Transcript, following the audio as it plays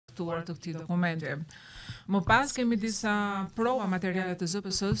caktuar të këtij dokumenti. Më pas kemi disa prova materiale të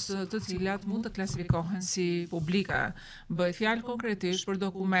ZPS-s të cilat mund të klasifikohen si publike. Bëhet fjalë konkretisht për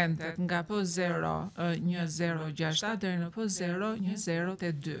dokumentet nga P01067 deri në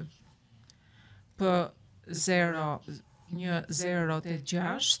P01082.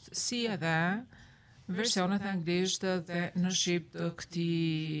 P01086 si edhe versionet anglisht dhe në shqip të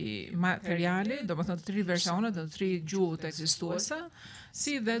këtij materiali, domethënë të 3 versionet në 3 gjuhët ekzistuese,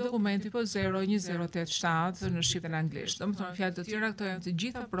 si dhe dokumenti P01087 në shqip dhe në anglisht. Domethënë fjalë të tjera, këto janë të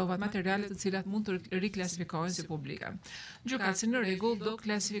gjitha provat materiale të cilat mund të riklasifikohen si publike. Gjykatësi në rregull do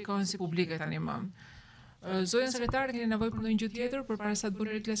klasifikohen si publike tani më. Zonja sekretare, keni nevojë për ndonjë gjë tjetër përpara sa të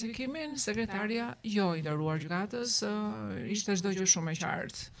bëni riklasifikimin? Sekretarja, jo, i nderuar gjykatës, ishte çdo gjë shumë e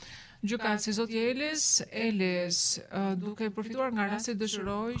qartë. Gjykatësi zoti Elis, duke përfituar nga rasti,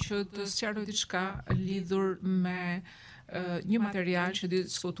 dëshiroj që të sqaroj diçka lidhur me një material që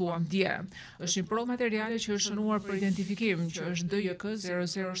diskutuam dje. Është një provë materiale që është shënuar për identifikim, që është DJK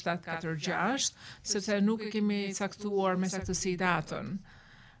 00746, sepse nuk e kemi caktuar me saktësi datën.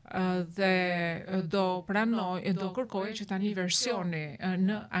 Dhe do kërkoj që tani versioni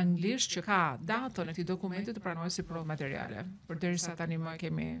në anglisht që ka datën e këtij dokumenti të pranohet si provë materiale, përderisa tani më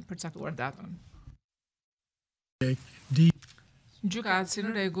kemi përcaktuar datën. Gjykatësi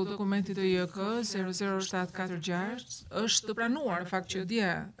në rregull, dokumenti DJK 00746 është të pranuar, fakt që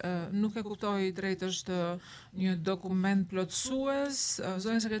dje nuk e kuptoj drejt, është një dokument plotësues.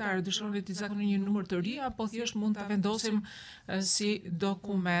 Zonja sekretare, dëshironi të zakoni një numër të ri apo thjesht mund ta vendosim si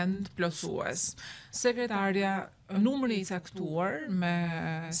dokument plotësues? Sekretarja, numri i caktuar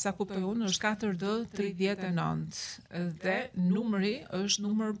me sa kuptoj unë është 4D39 dhe numri është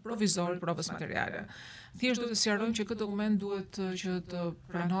numër provizor i provës materiale. Thjesht duhet të sqarojmë që këtë dokument duhet që të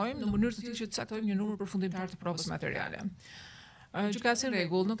pranojmë në mënyrë të tillë që të caktojmë një numër përfundimtar të provës materiale. Gjykatësi në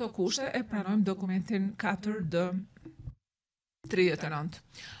rregull, në këto kushte e pranojmë dokumentin 4D39.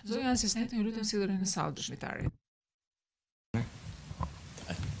 Zonja asistente, ju lutem sillni në sallë dëshmitarin.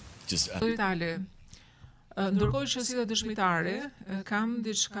 Zotitali, ndërkohë që sillet dëshmitari, kam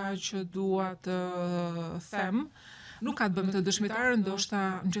diçka që dua të them. Nuk ka të bëjë me të dëshmitarën,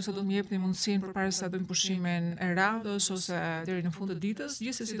 ndoshta nëse do të më jepni mundësinë përpara se ta bëjmë pushimin e radhës ose deri në fund të ditës,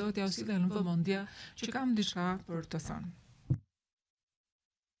 gjithsesi do t'ja sjellë në vëmendje që kam diçka për të thënë.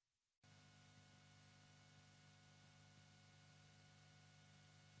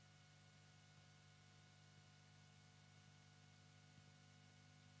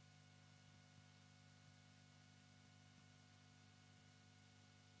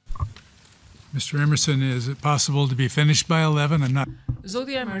 Mr. Emerson, is it possible to be finished by 11? I'm not.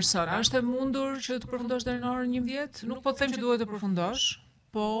 Zoti Emerson, a është e mundur që të përfundosh deri në orën 11? Nuk po të them që duhet të përfundosh,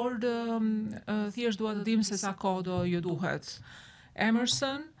 por thjesht dua të dim se sa kohë do ju duhet.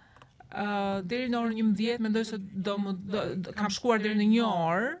 Emerson, deri në orën 11 mendoj se kam shkuar deri në 1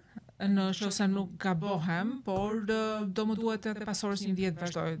 orë, nëse nuk gabohem, por do më duhet edhe pas orës 11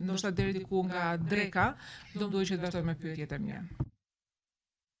 vazhdoj. Ndoshta deri diku nga dreka, do më duhet që të vazhdoj me pyetjet e mia.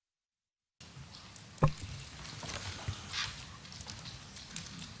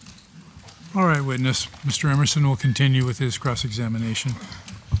 All right, witness. Mr. Emerson will continue with his cross-examination.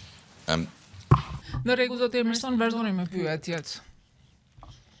 Në rregull, zoti Emerson, vazhdoni me pyetjet.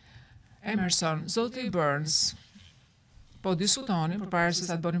 Emerson, zoti Byrnes, po diskutoni përpara se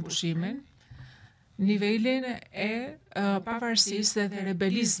sa të bëni pushimin nivelin e pavarësisë dhe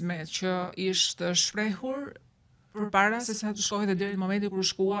rebelizmit që ishte shprehur përpara se sa të shkohej deri në momentin kur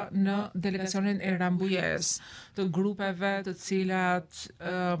shkua në delegacionin e Rambujes, të grupeve të cilat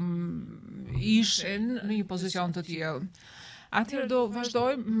ishin në një pozicion të tillë. Atëherë do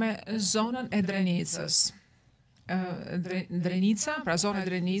vazhdojmë me zonën e Drenicës. Drenica, pra zona e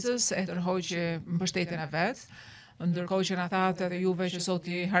Drenicës e tërhoqi mbështetjen e vet, ndërkohë që na thatë edhe juve që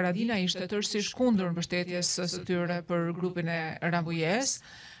zoti Haradina ishte tërësisht kundër mbështetjes së tyre për grupin e Rambujes.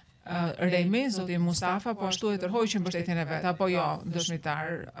 Remi, zoti Mustafa, po ashtu e tërhoqi mbështetjen e vet, apo jo,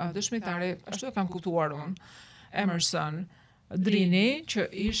 dëshmitari, ashtu e kam kuptuar unë. Emerson, Drini, që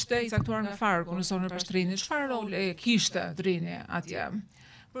ishte i caktuar nga Farku në zonën e Pashtrinit, çfarë role kishte Drini atje?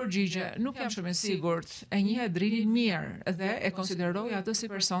 Përgjigje, nuk jam shumë e sigurt, e njeh Drinin mirë dhe e konsideroj atë si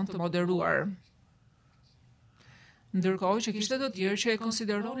person të moderuar. Ndërkohë që kishte të tjerë që e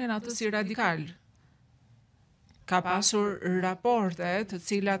konsideronin atë si radikal. Ka pasur raporte të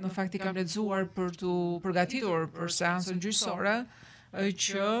cilat në fakt i kam lexuar për të përgatitur për seancën gjyqësore,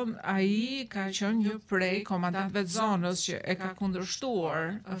 që ai ka qenë një prej komandantëve të zonës që e ka kundërshtuar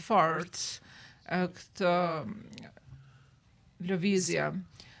fort këtë lëvizje.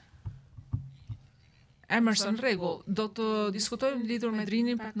 Emerson, rregull, do të diskutojmë lidhur me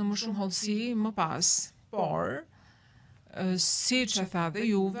drinin pak në më shumë hollësi më pas, por si që tha dhe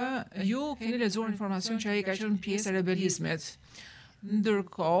juve, ju keni lexuar informacion që ai ka qenë pjesë e rebelizmit.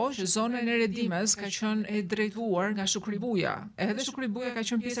 Ndërkohë që zona e Neredimes ka qenë e drejtuar nga Shukribuja. Edhe Shukribuja ka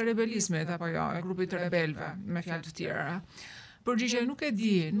qenë pjesë e rebelizmit apo jo, e grupit të rebelëve, me fjalë të tjera. Përgjigje nuk e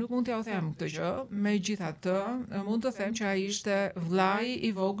di, nuk mund t'ja u them këtë gjë, megjithatë mund të them që ai ishte vllai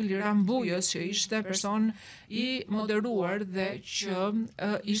i vogël i Rambujës, që ishte person i moderuar dhe që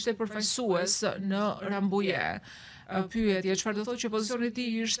ishte përfaqësues në Rambuje. Pyetje, çfarë do thotë që pozicioni i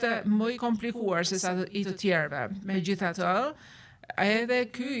tij ishte më i komplikuar se sa i të tjerëve. Megjithatë, edhe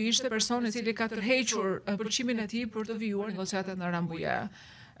ky ishte person i cili ka tërhequr pëlqimin e tij për të vijuar negociatat në Rambuje.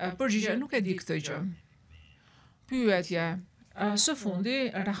 Përgjigje, nuk e di këtë gjë. Pyetje, së fundi,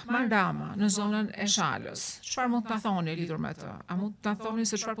 Rahman Rama në zonën e Shalës. Çfarë mund të thoni lidhur me të? A mund të thoni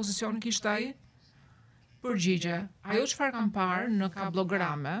se çfarë pozicioni kishte ai? Përgjigje, ajo çfarë kam parë në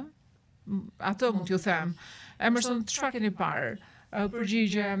kablograme, atë mund t'ju them. Emerson, çfarë keni parë?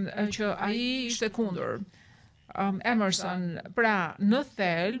 Përgjigje që ai ishte kundër. Emerson, pra në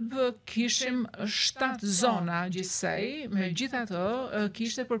thelb kishim 7 zona gjithsej, megjithatë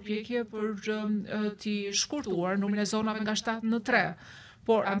kishte përpjekje për t'i shkurtuar numrin e zonave nga 7 në 3.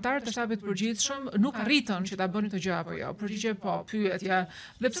 Por antarët e shtabit përgjithshëm nuk arritën që ta bënin këtë gjë apo jo. Përgjigje po, pyetja,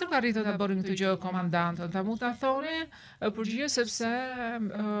 dhe pse nuk arritën ta bënin këtë gjë komandantën? Ta mund ta thoni? Përgjigje sepse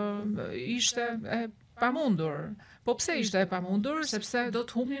ishte e pamundur. Po pse ishte e pamundur? Sepse do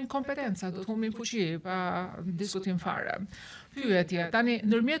të humnin kompetenca, do të humnin fuqi, pa diskutim fare. Pyetje, tani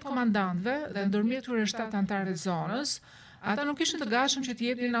ndërmjet komandantëve dhe ndërmjet këtyre 7 antarëve të zonës, ata nuk ishin të gatshëm që të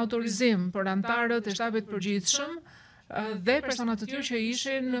jepnin autorizim për antarët e shtabit përgjithshëm dhe persona të tjerë që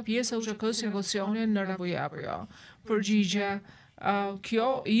ishin pjesë e UÇK-s negociacionin në Rambuje apo jo. Përgjigje, kjo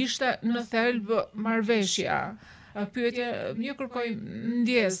ishte në thelb marrëveshja. Pyetje, një kërkoj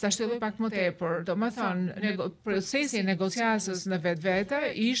ndjes, ta shtjelloj pak më tepër. Domethënë, procesi i negociatës në vetvete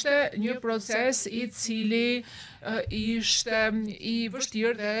ishte një proces i cili ishte i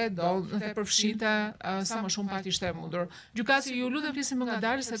vështirë dhe përfshinte sa më shumë pat ishte e mundur. Gjykati, ju lutem flisni më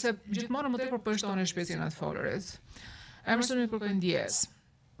ngadalë sepse gjithmonë më tepër po e shtoni shpejtësinë e folurit. Emerson, një kërkoj ndjes.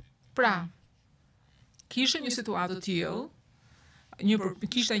 Pra, kishte një situatë të tillë,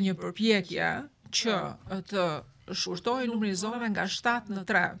 kishte një përpjekje që të shkurtoi numrin e zonave nga 7 në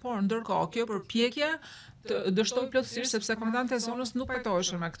 3, por ndërkohë kjo përpjekje dështoi plotësisht sepse komandantët e zonës nuk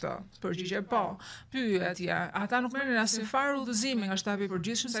pajtoheshin me këtë. Përgjigje po. Pyetje, ata nuk merrin asnjë farë udhëzimi nga shtabi i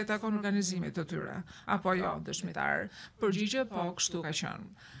përgjithshëm sa i takon organizimit të tyre, apo jo, dëshmitar? Përgjigje po, kështu ka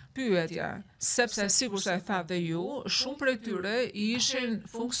qenë. Pyetje, sepse sikur se e thatë ju, shumë prej tyre ishin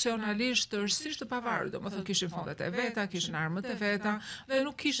funksionalisht tërësisht të pavarur, domethënë kishin fondet e veta, kishin armët e veta dhe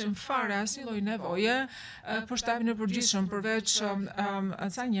nuk kishin fare asnjë lloj nevoje për shtabin e përgjithshëm përveç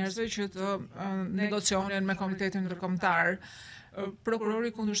ca njerëzve që të negociacionin me Komitetin Ndërkombëtar.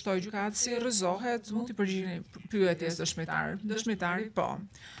 Prokurori kundërshtoi gjykatësi, rrëzohet, mund t'i përgjigjeni pyetjes dëshmitar. Dëshmitari po.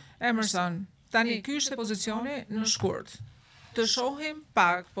 Emerson, tani ky ishte pozicioni në shkurt. Të shohim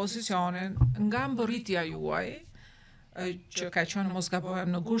pak pozicionin nga mbërritja juaj, që ka qenë mos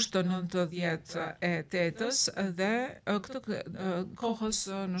gabohem në gusht të 98-s dhe këtë kohës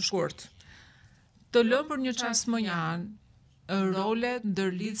në shkurt. Të lëm për një çast më janë rolet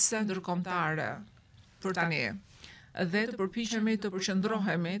ndërlidhëse ndërkombëtare për tani dhe të përpiqemi të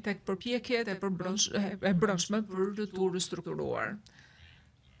përqendrohemi tek përpjekjet e brendshme për të ristrukturuar.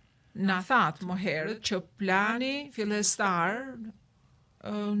 Na thatë më herët që plani fillestar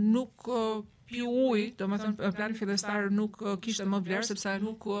nuk piu ujë, domethënë plani fillestar nuk kishte më vlerë sepse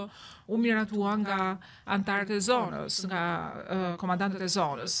nuk u miratua nga antarët e zonës, nga komandantët e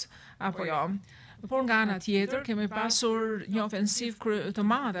zonës, apo jo. Por nga ana tjetër kemi pasur një ofensivë të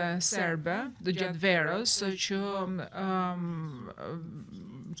madhe serbe gjatë verës që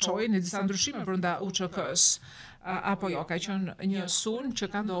çoi në disa ndryshime brenda UÇK-s. Apo jo, ka qenë një sulm që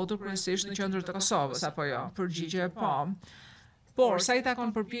ka ndodhur kryesisht në qendër të Kosovës, apo jo? Përgjigje po. Por sa i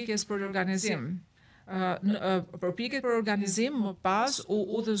takon përpjekjes për organizim, përpjekjet për organizim më pas u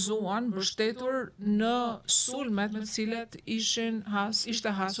udhëzuan mbështetur në sulmet me të cilet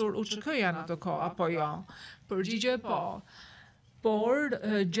ishte hasur UÇK-ja në atë kohë, apo jo? Përgjigje po. Por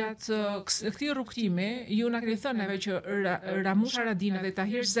gjatë këtij rrugtimi ju na keni thënë neve që Ramush Haradina dhe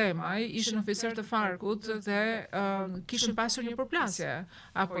Tahir Zemaj ishin oficer të Farkut dhe kishin pasur një përplasje,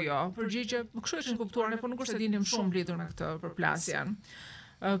 apo jo? Përgjigje, kështu e kishin kuptuar, por nuk është se dinim shumë lidhur me këtë përplasjen.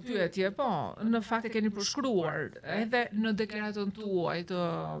 Pyetje, po, në fakt e keni përshkruar edhe në deklaratën tuaj të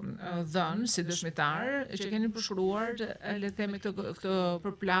dhënë si dëshmitar, që keni përshkruar le të themi këtë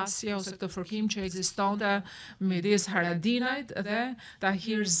përplasje ose këtë fërkim që ekzistonte midis Haradinajt dhe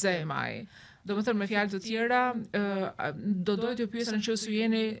Tahir Zemaj. Do më thënë me fjalë të tjera, do dojë të pyesën që su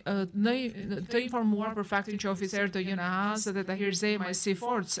jeni të informuar për faktin që oficerët të JNA-s dhe Tahir Zemaj si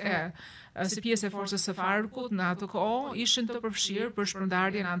si pjesë e forcës së Farkut në atë kohë ishin të përfshirë për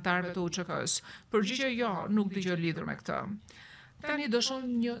shpërndarjen e anëtarëve të UÇK-s. Përgjigje jo, nuk dëgjoj lidhur me këtë. Tani do shoh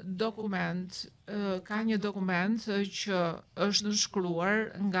një dokument, ka një dokument që është nënshkruar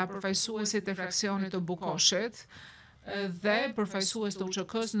nga përfaqësuesit e fraksionit të Bukoshit dhe përfaqësues të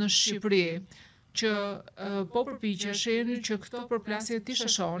UÇK-s në Shqipëri, që po përpiqeshin që këto përplasje t'i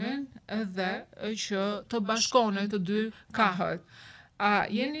sheshonin dhe që të bashkonin të dy kahët. A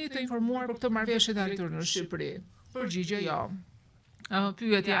jeni të informuar për këtë marrëveshje të arritur në Shqipëri? Përgjigje jo.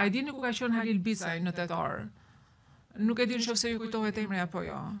 Pyetje, a e dini ku ka qenë Halil Bicaj në tetor? Nuk e di nëse ju kujtohet emri apo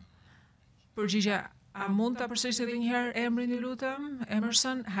jo. Përgjigje, a mund ta përsërisni edhe një herë emrin, ju lutem?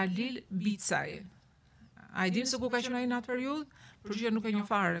 Emerson Halil Bicaj. A e dini se ku ka qenë ai në atë periudhë? Përgjigje, nuk e njoh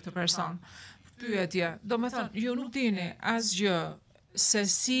fare këtë person. Pyetje, do me thënë, ju nuk dini asgjë se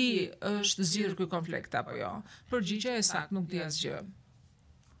si është zgjidhur ky konflikt apo jo. Përgjigje e saktë, nuk di asgjë.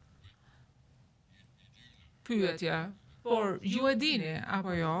 Pyetje, por ju e dini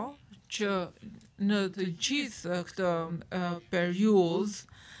apo jo që në të gjithë këtë periudhë,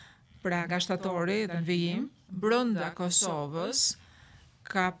 pra nga shtatori dhe në vijim, brenda Kosovës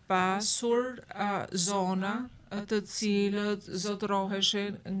ka pasur zona të cilët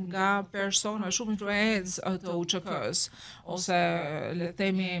zotëroheshin nga persona shumë influencë të UÇK-s, ose le të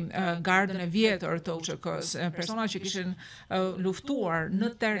themi gardën e vjetër të UÇK-s, persona që kishin luftuar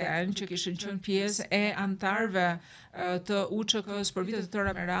në terren, që kishin qenë pjesë e antarëve të UÇK-s për vite të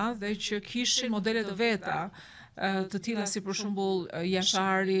tëra me radhë dhe që kishin modele të veta, të tilla si për shembull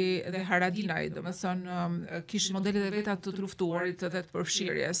Jashari dhe Haradinaj, domethënë kishin modele të veta të luftuarit dhe të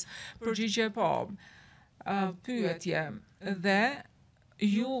përfshirjes. Përgjigje po. Pyetje, dhe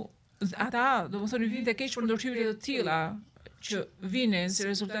ata, domethënë vinin të keq për ndërhyrje të tilla që vinin si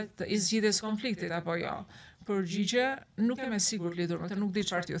rezultat i zgjidhjes konfliktit apo jo. Përgjigje, nuk jam e sigurt lidhur me këtë, nuk di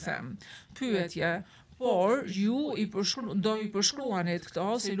çfarë t'ju them. Pyetje, por ju do i përshkruanit këto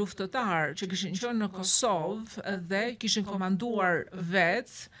si luftëtar që kishin qenë në Kosovë dhe kishin komanduar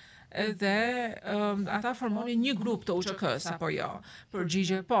vetë, dhe ata formonin një grup të UÇK-s apo jo.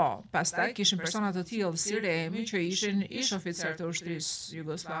 Përgjigje po. Pastaj kishin persona të tillë si Remi që ishin ish oficer të ushtrisë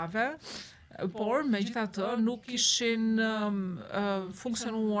jugoslave, por megjithatë nuk kishin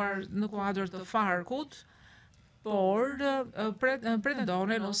funksionuar në kuadër të Farkut, por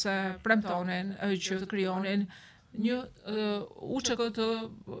pretendonin ose premtonin që të krijonin një UÇK të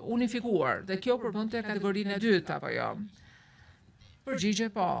unifikuar, dhe kjo përbënte kategorinë e dytë apo jo. Përgjigje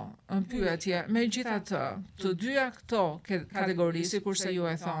po. Pyetje, megjithatë, të dyja këto kategori, sikurse ju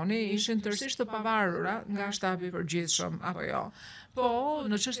e thoni, ishin tërësisht të pavarura nga shtabi i përgjithshëm apo jo. Po,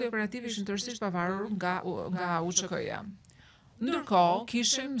 në çështje operative ishin tërësisht pavarur nga UÇK-ja. Ndërkohë,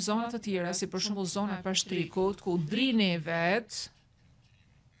 kishim zona të tjera, si për shembull zona e Pashtrikut, ku Drini vet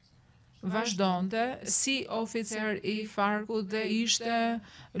vazhdonte si oficer i Farkut dhe ishte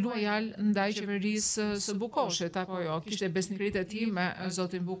luajal ndaj qeverisë së Bukoshit apo jo, kishte besnikëritë e tij me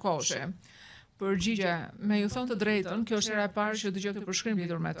zotin Bukoshi. Përgjigje, me ju thënë të drejtën, kjo është hera e parë që dëgjoj këtë përshkrim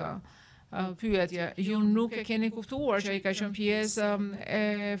lidhur me të. Pyetje, ju nuk e keni kuptuar që ai ka qenë pjesë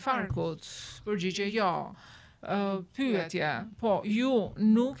e Farkut? Përgjigje, jo. Pyetje, po, ju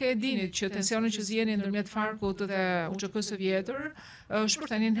nuk e dinit që tensioni që zjeni ndërmjet Farkut dhe UÇK-s së vjetër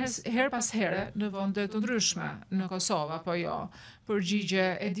shpërthenin her pas here në vende të ndryshme në Kosovë apo jo? Përgjigje,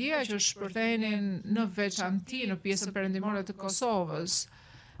 e dija që shpërthenin në veçanti në pjesën perëndimore të Kosovës,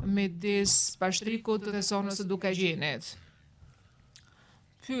 midis Pashtrikut dhe zonës së Dukagjinit.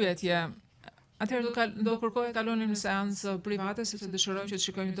 Pyetje, atëherë do kërkoj kaloni në seancë private sepse dëshiroj që të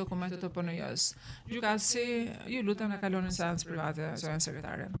shikojnë dokumentet të PN-s. Gjykatësi, ju lutem na kaloni në seancë private, zonja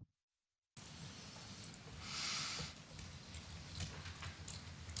sekretare.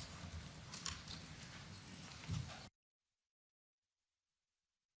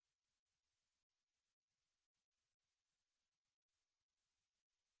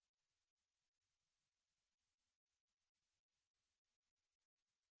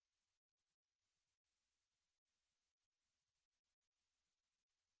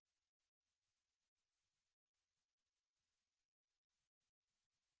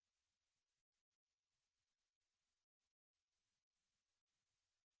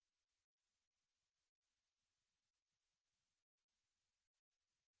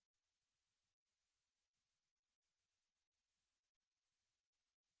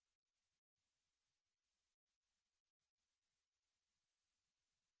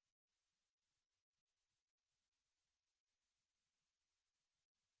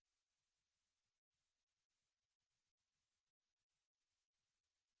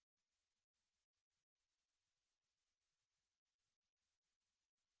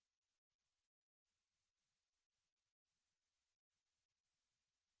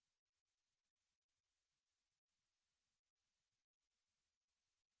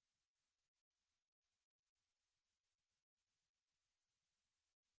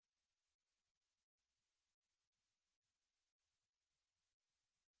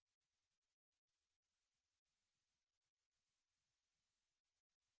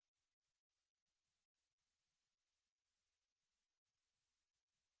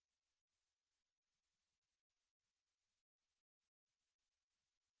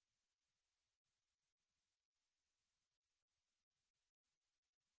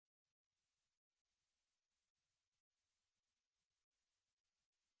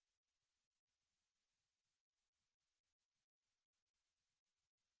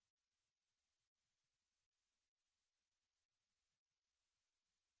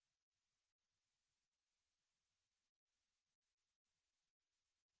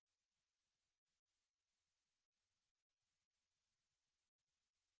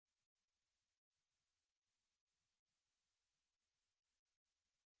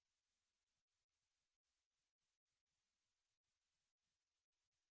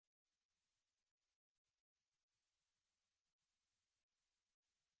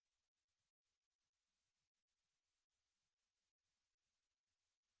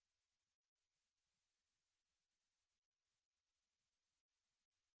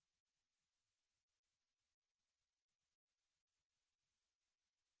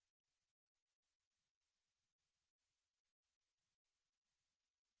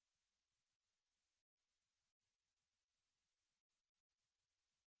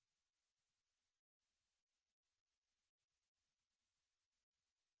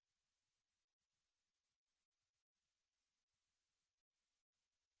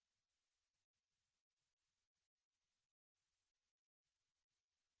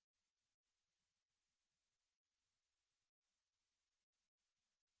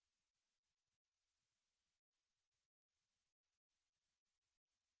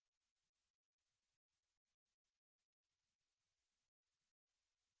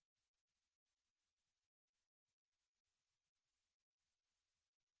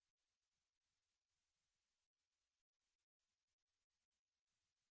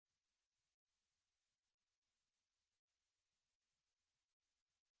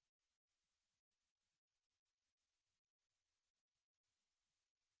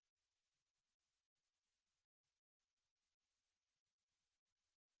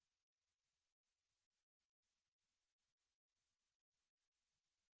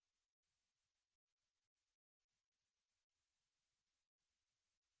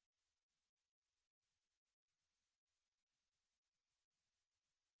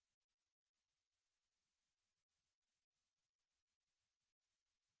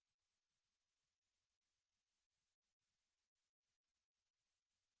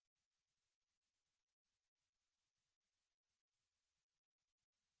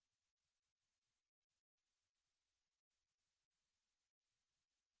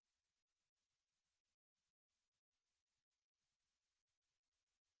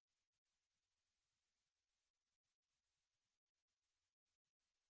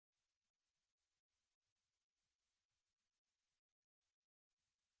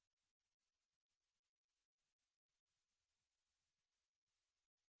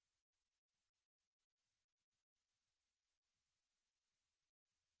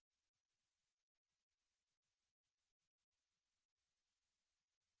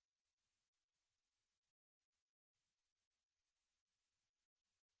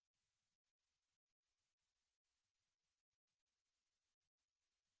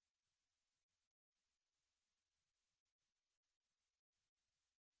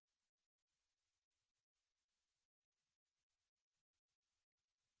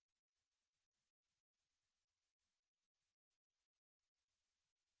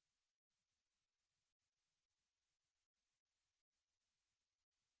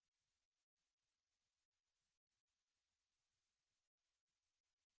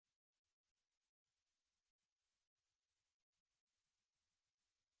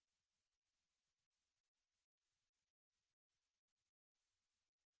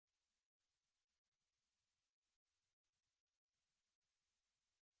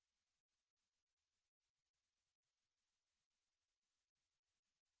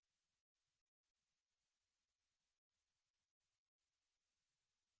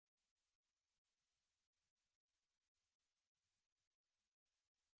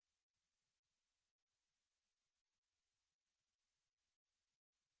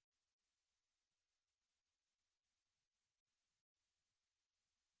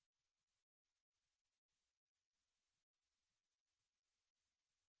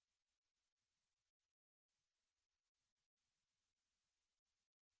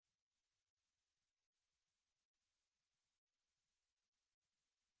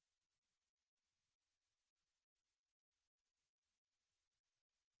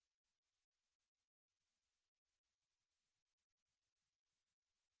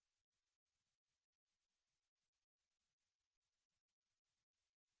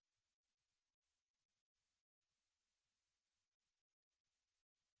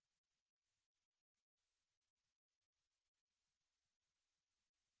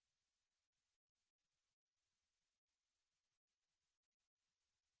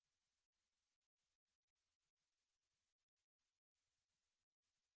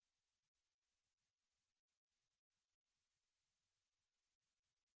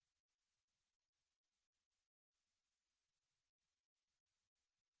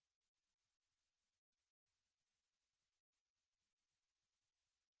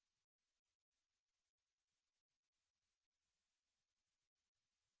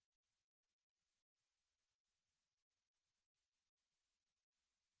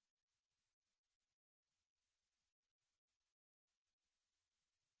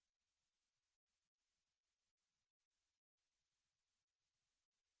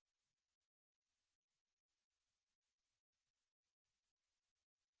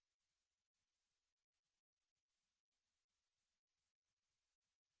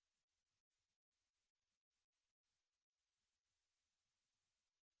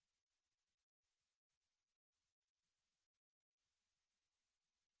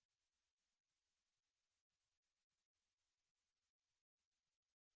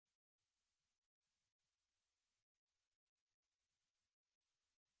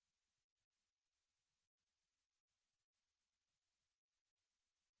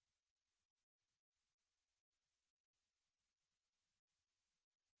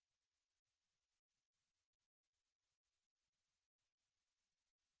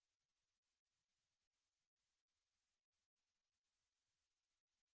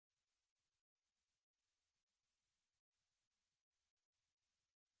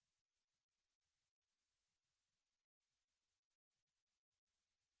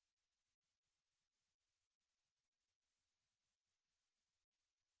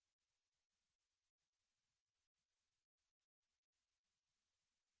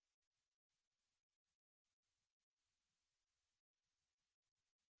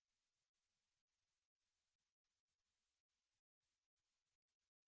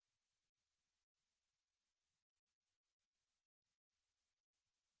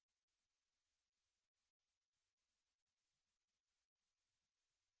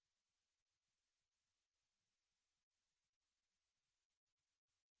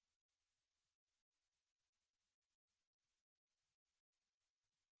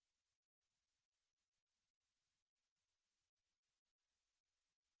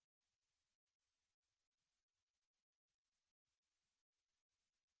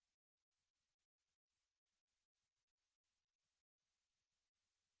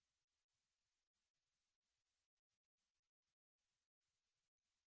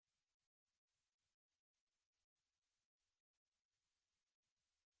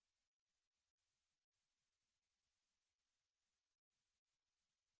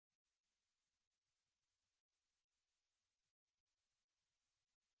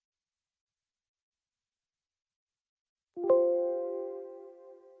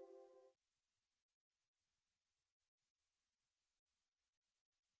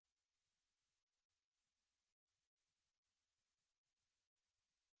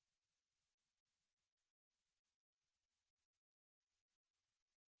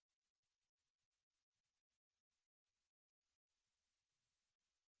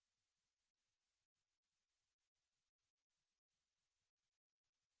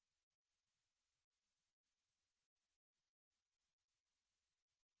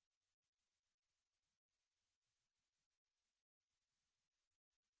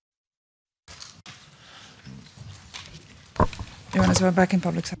 Johannes, we're back in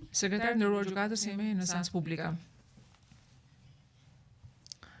public session. Sekretari ndëruar gjykatës, jemi në seancë publike.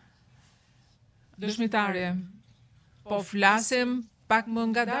 Dëshmitari, po flasim pak më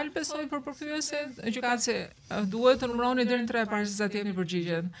ngadalë besoj për përkthyesjet, gjykatësi duhet të numëroni deri në 3 para se sa të jepni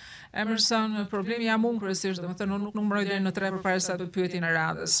përgjigjen. Emerson, problemi jam unë kryesisht, domethënë unë nuk numëroj deri në 3 përpara se sa të pyetjen e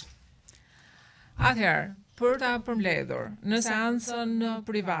radhës. Atëherë, për ta përmbledhur, në seancën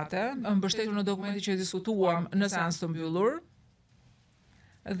private, mbështetur në dokumentin që diskutuam në seancë të mbyllur,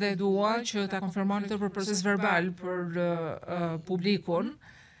 dhe dua që ta konfirmoni këtë për proces verbal për publikun,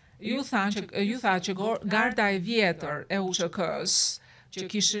 ju tha që garda e vjetër e UÇK-s që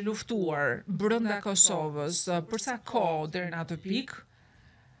kishin luftuar brenda Kosovës për sa kohë deri në atë pikë,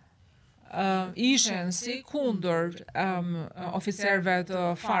 ishin si kundër oficerëve të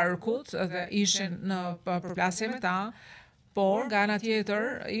Farkut dhe ishin në përplasje me ta, por nga ana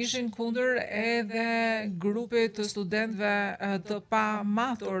tjetër ishin kundër edhe grupit të studentëve të pa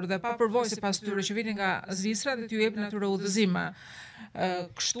matur dhe pa përvojë sipas tyre që vinin nga Zvicra dhe t'ju jepnin atyre udhëzime.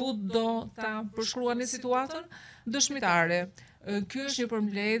 Kështu do ta përshkruani situatën? Dëshmitari, ky është një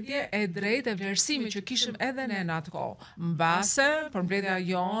përmbledhje e drejtë e vlerësimit që kishim edhe ne në atë kohë. Mbase përmbledhja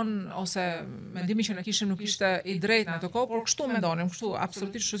jon ose mendimi që ne kishim nuk ishte i drejtë në atë kohë, por kështu mendonim, kështu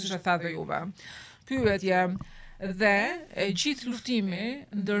absolutisht kështu siç e thatë juve. Pyetje dhe gjithë luftimi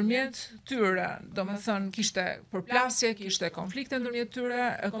ndërmjet tyre, domethënë kishte përplasje, kishte konflikte ndërmjet tyre,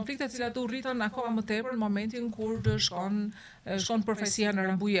 konflikte të cilat u rritën akoma më tepër në momentin kur shkon profesia në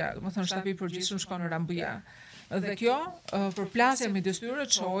Rambuje, domethënë shtapi i përgjithshëm shkon në Rambuje. Dhe kjo përplasje midis tyre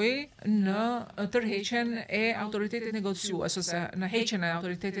çoi në tërheqjen e autoritetit negociues ose në heqjen e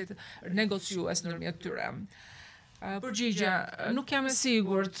autoritetit negociues ndërmjet tyre. Përgjigje, nuk jam e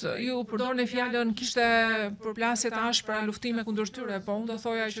sigurt, ju përdorni fjalën kishte përplasje të ashpra luftime kundër tyre, po unë do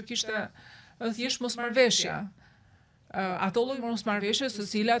thoja që kishte thjesht mosmarrveshje. Ato lloj mosmarrveshjes së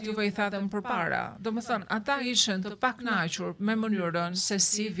cilat juve i thatëm përpara. Domethënë, ata ishin të pakënaqur me mënyrën se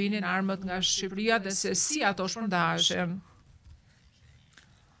si vinin armët nga Shqipëria dhe se si ato shpërndaheshin.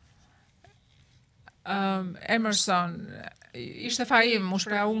 Emerson, ishte fajim, u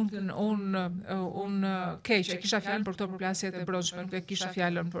shpreha unë keq, kisha fjalën për këto përplasjet e brendshme, nuk kisha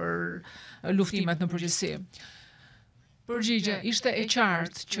fjalën për luftimet në përgjithësi. Përgjigje, ishte e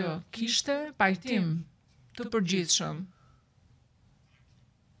qartë që kishte pajtim të përgjithshëm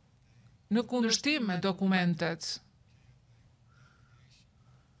në kundërshtim me dokumentet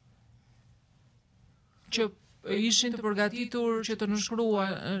që ishin të përgatitur që të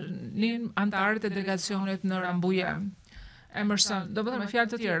nënshkruanin anëtarët e delegacionit në Rambuje. Emerson, do të me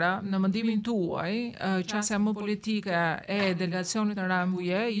fjalë të tjera, në mendimin tuaj, qasja më politike e delegacionit në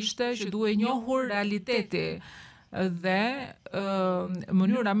Rambuje ishte që duhej njohur realiteti dhe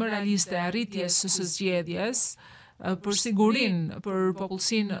mënyra më realiste e arritjes së zgjedhjes për sigurinë për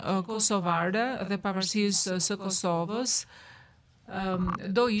popullsinë kosovare dhe pavarësisë së Kosovës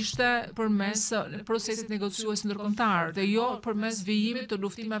do ishte përmes procesit negociues ndërkombëtar dhe jo përmes vijimit të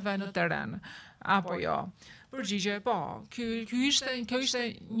luftimeve në terren. Apo jo? Përgjigje, po. Kjo ishte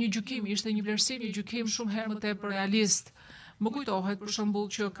një gjykim, ishte një vlerësim, një gjykim shumë herë më tepër realist. Më kujtohet për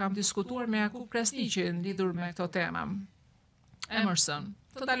shembull që kam diskutuar me Jakub Krasniqin lidhur me këto tema. Emerson,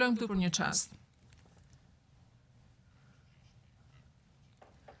 të ndalojmë këtu për një çast.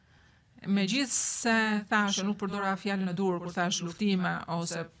 Megjithse thashë nuk përdora fjalën e dur kur thash luftime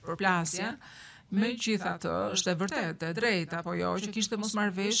ose përplasje, megjithatë është e vërtetë e drejtë apo jo që kishte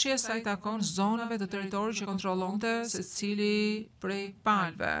mosmarrveshje sa i takon zonave të territorit që kontrollonte secili prej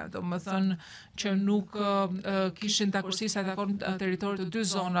palëve, domethënë që nuk kishin takësi sa i takon territorit të dy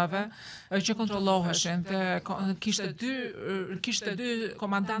zonave që kontrolloheshin dhe kishte dy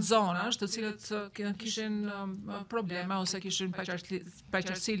komandant zonash të cilët kishin probleme ose kishin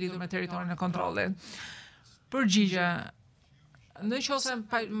paqartësi lidhur me territorin e kontrollit. Përgjigje, në qoftë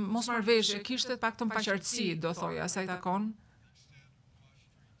se mosmarrveshje kishte paktën paqartësi, do thoja, sa i takon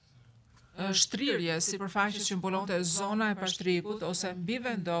shtrirje sipërfaqes që mbulonte zona e Pashtrikut ose mbi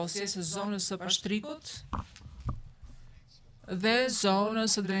vendosjes së zonës së Pashtrikut dhe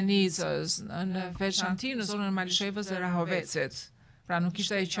zonës së Drenicës, në veçanti në zonën e Malishevës dhe Rahovecit. Pra nuk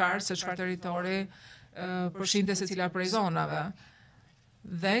ishte e qartë se çfarë territori përfshinte secila prej zonave.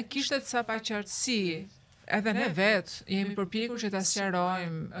 Dhe kishte disa paqartësi. Edhe ne vetë jemi përpjekur që ta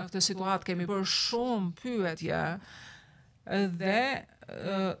sqarojmë këtë situatë, kemi bërë shumë pyetje dhe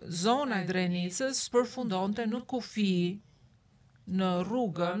zona e Drenicës përfundonte në kufi në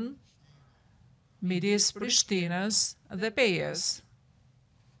rrugën midis Prishtinës dhe Pejës.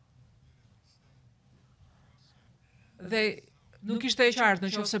 Dhe nuk ishte e qartë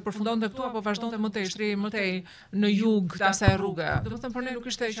nëse përfundonte këtu apo vazhdonte më tej në jug të asaj rruge. Domethënë për ne nuk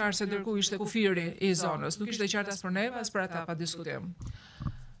ishte e qartë se dërku ishte kufiri i zonës, nuk ishte e qartë as për ne, as për ata pa diskutim.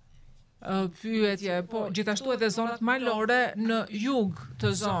 Pyetje, po gjithashtu edhe zonat malore në jug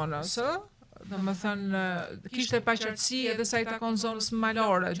të zonës, domethënë kishte paqartësi edhe sa i takon zonës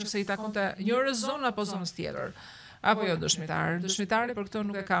malore, nëse i takonte njërës zonë apo zonës tjetër. Apo jo dëshmitari për këtë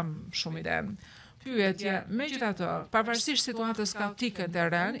nuk e kam shumë ide. Pyetje, megjithatë, pavarësisht situatës kaotike në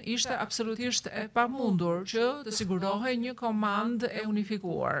terren, ishte absolutisht e pamundur që të sigurohej një komandë e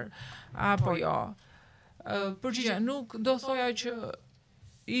unifikuar. Apo jo. Përgjigja, nuk do thoja që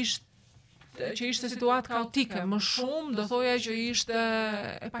ishte situatë kaotike, më shumë do thoja që ishte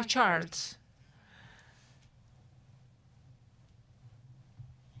e paqartë.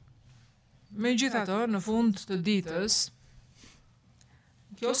 Megjithatë, në fund të ditës,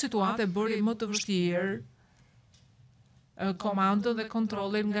 kjo situatë e bëri më të vështirë komandën dhe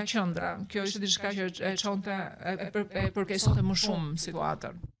kontrollin nga qendra. Kjo ishte diçka që e çonte e përkeqësonte më shumë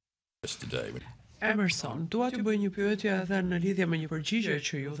situatën. Emerson, dua t'ju bëj një pyetje edhe në lidhje me një përgjigje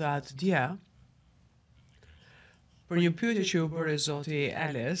që ju dha dje. Për një pyetje që ju bëri zoti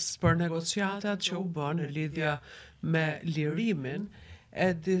Ellis për negociatat që u bën në lidhje me lirimin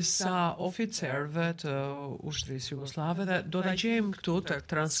e disa oficerëve të ushtrisë jugoslave dhe do ta gjejmë këtu tek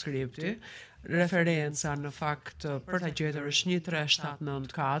transkripti referenca në fakt për ta gjetur është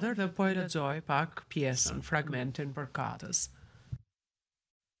 13794 dhe po e lexoj pak pjesën, fragmentin për katës.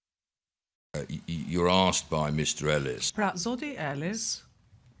 You're asked by Mr. Ellis. Pra, zoti Ellis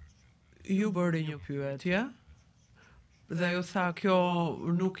ju bëri një pyetje dhe ju tha kjo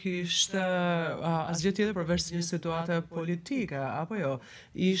nuk ishte asgjë tjetër përveç një situate politike, apo jo,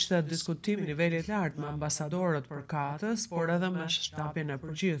 ishte diskutim i nivelit lartë me ambasadorët përkatës, por edhe me shtabin e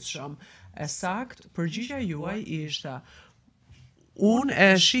përgjithshëm. E sakt, përgjigja juaj ishte unë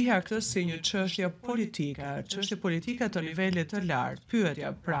e shihja këtë si një çështje politike të nivelit të lartë.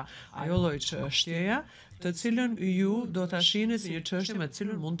 Pyetja, pra, ajo lloj çështjeje të cilën ju do ta shihni si një çështje me të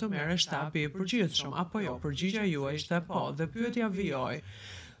cilën mund të merre shtabi i përgjithshëm, apo jo, përgjigja juaj ishte po, dhe pyetja vijoi.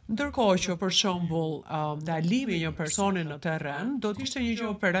 Ndërkohë që për shembull ndalimi i një personi në terren do të ishte një gjë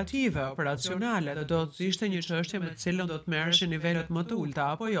operative, operacionale, dhe do të ishte një çështje me të cilën do të merreshin nivelet më të ulta,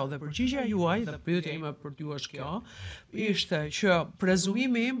 apo jo, dhe përgjigja juaj, dhe pyetja ime për ty është kjo, ishte që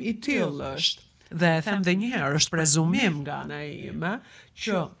prezumimi im i tillë është, dhe e them dhe njëherë, është prezumim nga ana ime,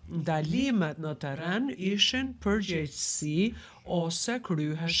 që ndalimet në terren ishin përgjegjësi ose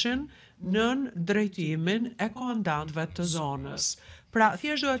kryheshin nën drejtimin e komandantëve të zonës. Pra,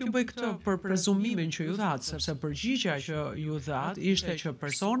 thjesht doja t'ju bëj këtë për prezumimin që ju thatë, sepse përgjigja që ju thatë ishte që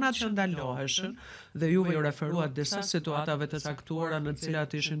personat që ndaloheshin, dhe juve ju referuat disa situatave të caktuara në të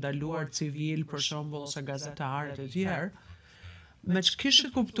cilat ishin ndaluar civil, për shembull, ose gazetarët e tjerë, me që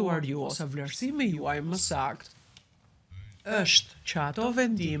kishit kuptuar ju, ose vlerësimi juaj më sakt, është që ato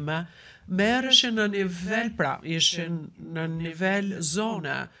vendime merreshin në nivel, pra, ishin në nivel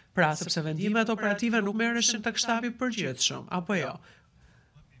zone, pra, sepse vendimet operative nuk merreshin tek shtabi i përgjithshëm, apo jo.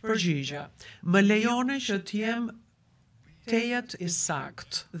 Përgjigja, më lejoni që t'jem tejet i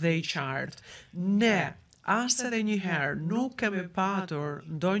sakt dhe i qartë. Ne as edhe njëherë nuk kemi patur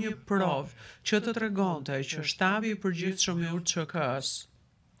ndonjë provë që të tregonte që shtabi i përgjithshëm i UÇK-s,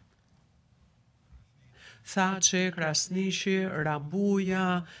 Thaçi, Krasniqi,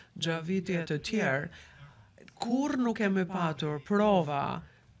 Rambuja, Xhaviti e të tjerë, kur nuk kemi patur prova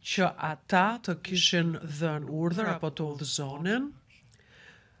që ata të kishin dhënë urdhër apo të udhëzonin,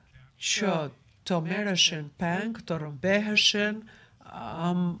 që të merreshin peng, të rëmbeheshin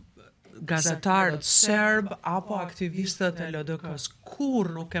gazetarët serb apo aktivistët e LDK-s. Kur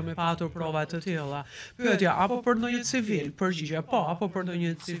nuk kemi patur prova të tilla? Pyetja, apo për ndonjë civil? Përgjigja, po, apo për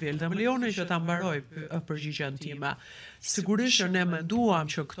ndonjë civil. Dhe më lejoni që ta mbaroj përgjigjen time. Sigurisht që ne menduam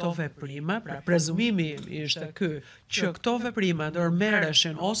që këto veprime, pra prezumimi im ishte ky, që këto veprime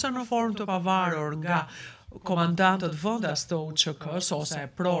ndërmerreshin ose në formë të pavarur nga komandantët vendas të UÇK-s ose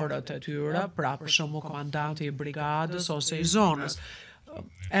prorët e tyre, pra për shembull komandanti i brigadës ose i zonës.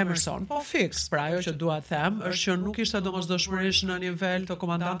 Emerson, po fix, pra ajo që dua të them është që nuk ishte domosdoshmërisht në nivel të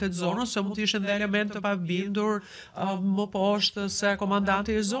komandantit të zonës, se mund të ishin dhe elemente të pabindur më poshtë se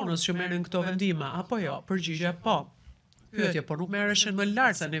komandanti i zonës që merrin këto vendime, apo jo? Përgjigje po. Pyetje, po nuk merreshin më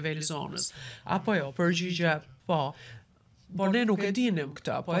lart se niveli i zonës, apo jo? Përgjigje po. Po ne nuk e dinim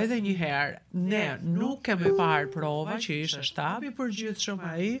këtë, po edhe një herë, ne nuk kemi parë prova që ishte shtabi i përgjithshëm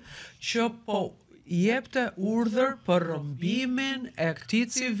ai që po jepte urdhër për rrëmbimin e këtij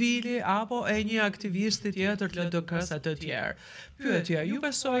civili apo e një aktivisti tjetër të LDK-s të tjerë. Pyetja, ju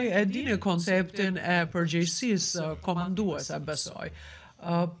besoj e dini konceptin e përgjegjësisë komanduese, besoj.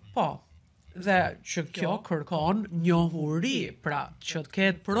 Po, dhe që kjo kërkon njohuri, pra që të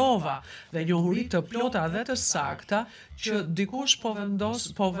ketë prova dhe njohuri të plota dhe të sakta që dikush po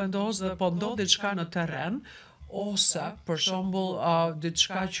vendos dhe po ndodh diçka në terren, ose për shembull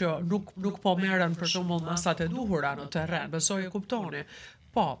diçka që nuk po merren për shembull masat e duhura në terren, besoj e kuptoni.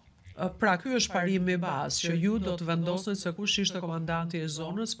 Po, pra ky është parimi bazë që ju do të vendosni se kush ishte komandanti i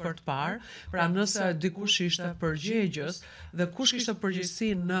zonës për të parë, pra nëse dikush ishte përgjegjës dhe kush kishte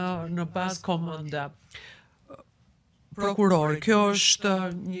përgjegjësi në bazë komande. Prokurori, kjo është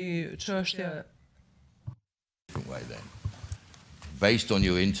një çështje. Based on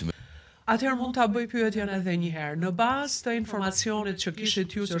your intimate Atëherë mund ta bëj pyetjen edhe një herë. Në bazë të informacionit që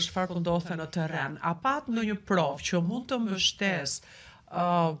kishit ju se çfarë po ndodhte në terren, a pat ndonjë provë që mund të mbështesë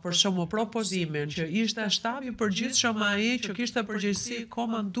për shembull propozimin që ishte shtabi i përgjithshëm ai që kishte përgjegjësi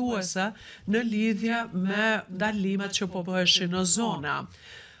komanduese në lidhje me ndalimet që po bëheshin në zona.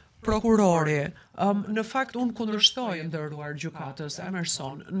 Prokurori, në fakt unë kundërshtoj nderuar gjykatës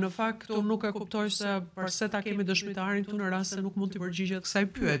Emerson. Në fakt unë nuk e kuptoj se përse ta kemi dëshmitarin këtu në rast se nuk mund të përgjigjet kësaj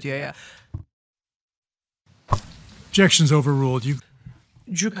pyetjeje. Objections overruled.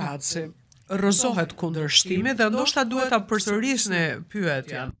 Gjykatësi, rrëzohet kundërshtimi dhe ndoshta duhet ta përsërisni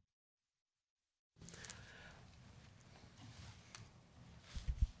pyetjen.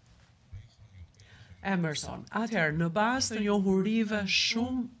 Emerson, atëherë në bazë të njohurive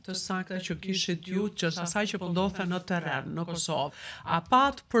shumë të sakta që kishit ju që asaj që po ndodhte në terren në Kosovë, a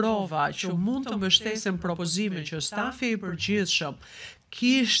pat prova që mund të mbështesin propozimin që stafi i përgjithshëm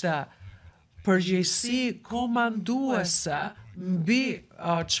kishte përgjegjësi komanduese mbi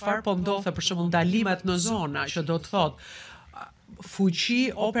çfarë po ndodhte, për shembull ndalimet në zona, që do të thotë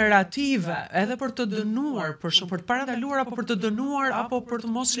fuqi operative edhe për të dënuar, për të paradaluar apo për të dënuar apo për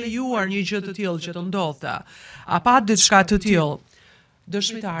të mos lejuar një gjë të tillë që të ndodhte. A pa diçka të tillë?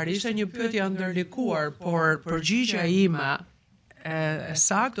 Dëshmitari, ishte një pyetje ndërlikuar, por përgjigjja ime e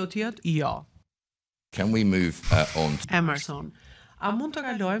saktë do të jetë jo. Can we move on to Emerson, a mund të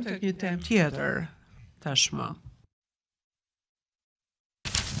kalojmë tek një temë tjetër tashmë?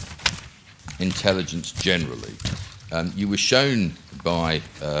 intelligence generally? You were shown by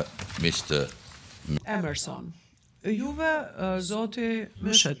Mr. Emerson. Juve, zoti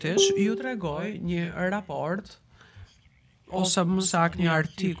Mëshetish, ju tregoj një raport ose më saktë një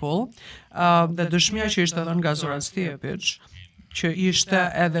artikull dhe dëshmia që ishte dhënë nga Zoran Stjepić, që ishte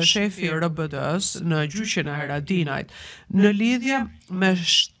edhe shefi i RBD-s në gjyqin e Haradinajt, në lidhje me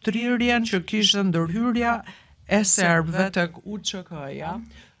shtrirjen që kishte ndërhyrja e serbëve tek UÇK-ja,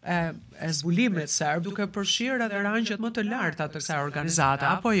 e zbulimit serb, duke përfshirë edhe rangjet më të larta të kësaj organizate,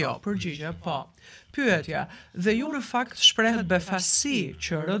 apo jo? Përgjigje, po. Pyetja, dhe ju në fakt shprehet befasi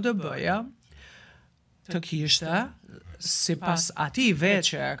që RDB-ja të kishte, sipas atij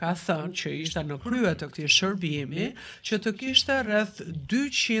veç që ka thënë që ishte në krye të këtij shërbimi, që të kishte rreth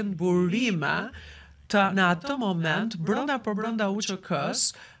 200 burime në atë moment brenda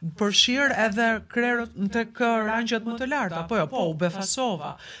UÇK-s, përfshirë edhe krerët tek rangjet më të larta, apo jo, po, u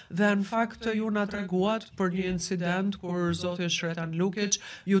befasova. Dhe në fakt ju na treguat për një incident kur zoti Shretan Lukić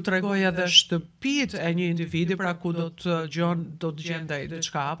ju tregoi edhe shtëpitë e një individi, pra ku do të gjendej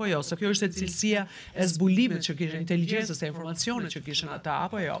diçka, apo jo, se kjo është cilësia e zbulimit që kishte, inteligjencës e informacionit që kishin ata,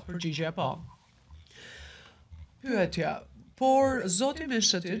 apo jo, përgjigje po. Pyetja, por zoti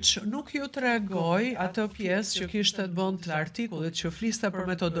Mëshetić nuk ju tregoi atë pjesë që kishte të bënte të artikullit që fliste për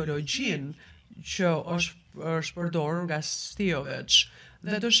metodologjinë që është përdorur nga Stjović.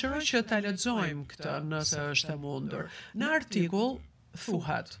 Dhe dëshiroj që ta lexojmë këtë nëse është e mundur. Në artikull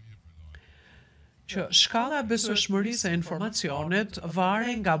thuhet që shkalla e besueshmërisë e informacionit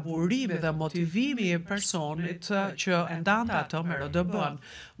varen nga burimi dhe motivimi i personit që e ndante atë me RDB-n.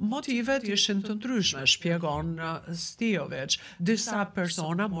 Motivet ishin të ndryshme, shpjegon Stjović. Disa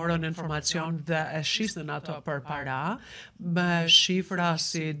persona morën informacion dhe e shisnin ato për para, me shifra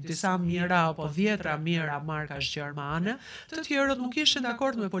si disa mijëra apo 10 mijëra markash gjermane, të tjerët nuk ishin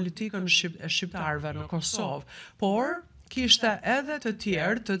dakord me politikën e shqiptarëve në Kosovë, por kishte edhe të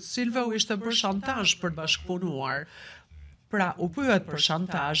tjerë të cilëve u ishte bërë shantazh për të bashkëpunuar. Pra, u pyet për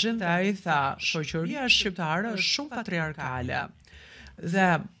shantazhin dhe ai tha, shoqëria shqiptare është shumë patriarkale dhe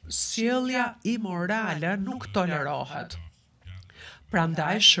sjellja imorale nuk tolerohet.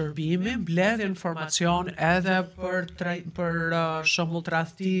 Prandaj shërbimi mbledh informacion edhe për shembull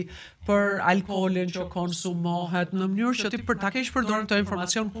tradhti, për alkoolin që konsumohet, në mënyrë që ti ta kesh përdorur këtë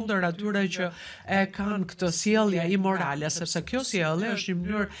informacion kundër atyre që e kanë këtë sjellje imorale, sepse kjo sjellje është një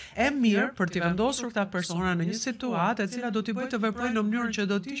mënyrë e mirë për t'i vendosur këta persona në një situatë e cila do t'i bëjë të veprojnë në mënyrën që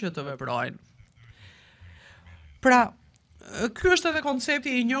do t'i që të veprojnë. Pra, ky është edhe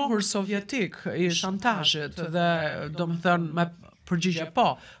koncepti i njohur sovjetik i shantazhit dhe domethënë me përgjigje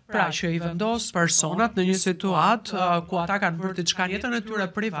po, pra që i vendos personat në një situatë ku ata kanë bërë diçka në jetën e tyre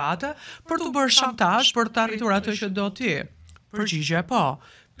private për të bërë shantazh për të arritur atë që do ti. Përgjigje po.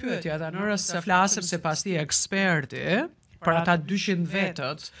 Pyetja edhe në rast se flasim sipas ti eksperti, për ata 200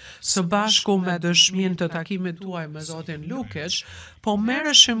 vetët, së bashku me dëshminë të takimit tuaj me zotin Lukic, po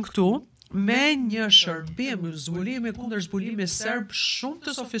merreshim këtu me një shërbim zbulimi kundër zbulimi serb shumë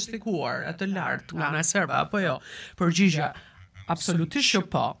të sofistikuar e të lartë nga ana serbe apo jo. Përgjigja absolutisht që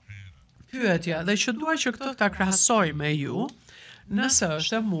po. Pyetja dhe që dua që këtë ta krahasoj me ju, nëse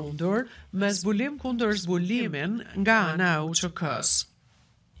është e mundur me zbulim kundër zbulimin nga ana e UÇK-s.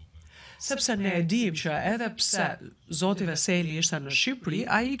 Sepse ne e dim që edhe pse zoti Veseli ishte në Shqipëri,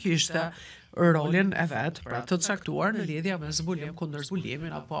 ai kishte rolin e vet pra të caktuar në lidhje me zbulim kundër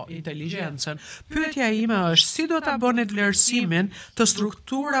zbulimin apo inteligjencën. Pyetja ime është si do ta bëni vlerësimin të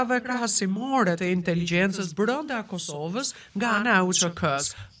strukturave krahasimore të inteligjencës brenda Kosovës nga ana e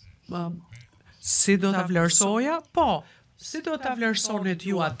UÇK-s. Si do ta vlerësoja? Po, si do ta vlerësonit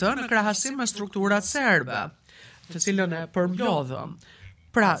ju atë në krahasim me strukturat serbe, të cilën e përmblodhëm?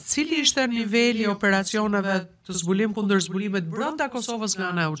 Pra, cili ishte niveli i operacioneve të zbulim kundër zbulimit brenda Kosovës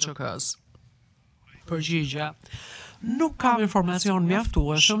nga ana e UÇK-s? Përgjigja. Nuk kam informacion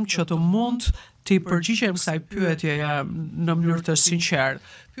mjaftueshëm që të mund t'i përgjigjem kësaj pyetjeje në mënyrë të sinqertë.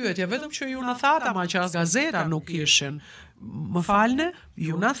 Pyetja vetëm që ju na thatë ama që as gazeta nuk ishin. Më falni,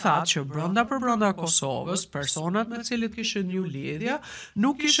 ju na thatë që brenda Kosovës, personat me cilët kishin ju lidhja,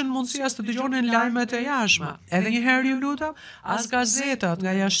 nuk kishin mundësi as të dëgjonin lajmet e jashtme. Edhe një herë ju lutem, as gazetat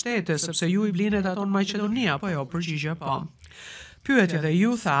nga jashteti, sepse ju i blinet ato në Maqedoni, apo jo, përgjigje po. Pyetje dhe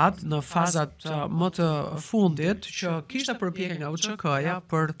ju thatë në fazat më të fundit që kishte përpjekje nga UÇK-ja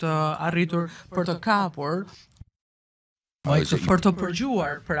për të arritur, për të kapur, për të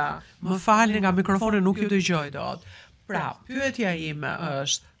përgjuar, pra, më falni nga mikrofoni nuk ju dëgjoj dot. Pra, pyetja ime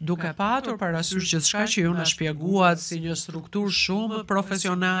është, duke patur parasysh gjithçka që ju na shpjeguat si një strukturë shumë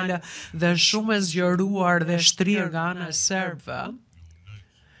profesionale dhe shumë e zgjeruar dhe shtrirë nga ana e serbëve,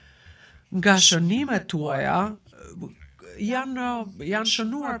 nga shënimet tuaja janë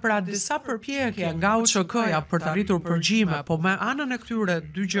shënuar pra disa përpjekje nga UÇK-ja për të arritur përgjime, po me anën e këtyre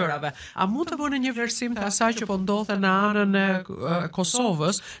dy gjërave, a mund të bëni një vlerësim të asaj që po ndodhte në anën e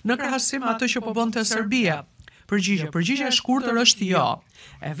Kosovës në krahasim atë që po bënte Serbia? Përgjigje e shkurtër është jo.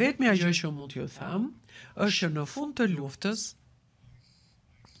 E vetmja gjë që mund t'ju them është që në fund të luftës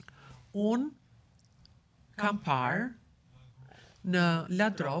unë kam parë në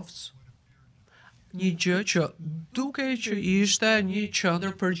Ladrovc një gjë që dukej që ishte një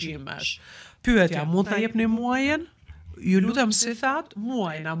qendër përgjimesh. Pyetja, mund ta jepni muajin? Ju lutem si that,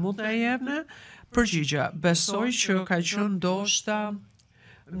 muajin, a mund ta jepni? Përgjigja, besoj që ka qenë ndoshta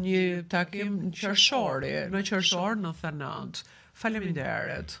një takim në qershor 99.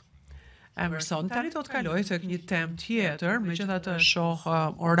 Faleminderit. Emerson, tani do të kaloj tek një temë tjetër, megjithatë shoh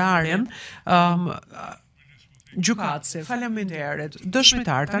orarin. Gjykatësi, faleminderit.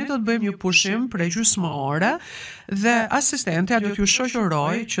 Dëshmitar, tani do të bëjmë një pushim prej gjysmë ore dhe asistentja do t'ju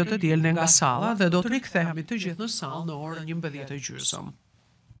shoqëroj që të dilni nga salla dhe do të rikthehemi të gjithë në sallë në orën 11:30.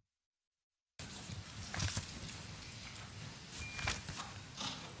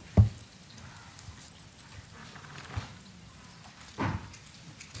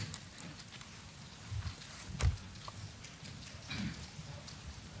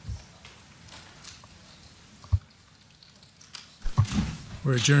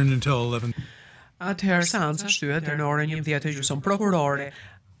 We're adjourned until 11. Atëherë seanca shtyhet deri në orën 11:30. Prokurori,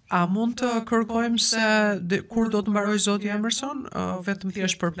 a mund të kërkojmë se kur do të mbaroj zoti Emerson, vetëm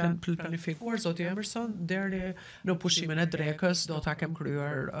thjesht për planifikuar zoti Emerson deri në pushimin e drekës do ta kem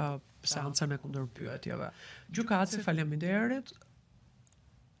kryer seancën e kundërpyetjeve. Gjykatësi, faleminderit.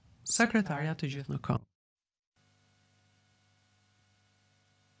 Sekretarja të gjithë në këmbë.